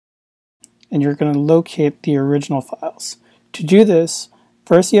and you're going to locate the original files. To do this,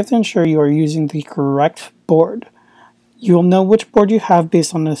 first you have to ensure you are using the correct board. You will know which board you have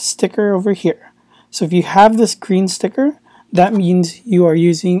based on the sticker over here. So if you have this green sticker, that means you are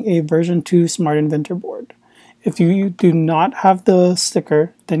using a version 2 Smart Inventor board. If you do not have the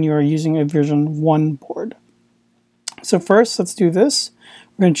sticker, then you are using a version 1 board. So first, let's do this.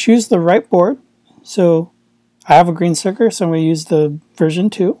 We're going to choose the right board. So I have a green sticker, so I'm going to use the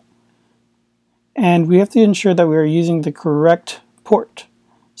version 2. And we have to ensure that we are using the correct port.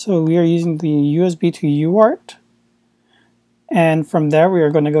 So we are using the USB to UART. And from there, we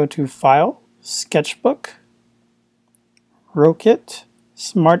are going to go to File, Sketchbook, Rokit,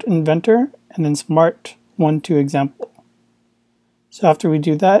 Smart Inventor, and then Smart 1.2 Example. So after we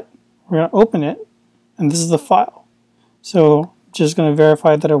do that, we're going to open it, and this is the file. So just going to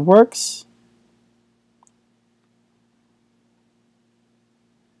verify that it works.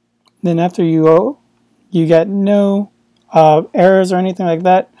 Then after you get no errors or anything like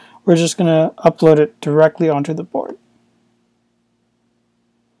that, we're just going to upload it directly onto the board.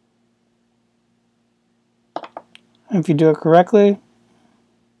 And if you do it correctly,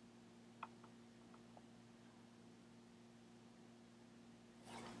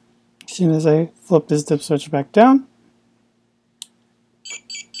 as soon as I flip this dip switch back down,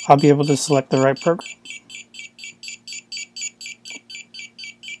 I'll be able to select the right program.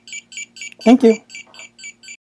 Thank you.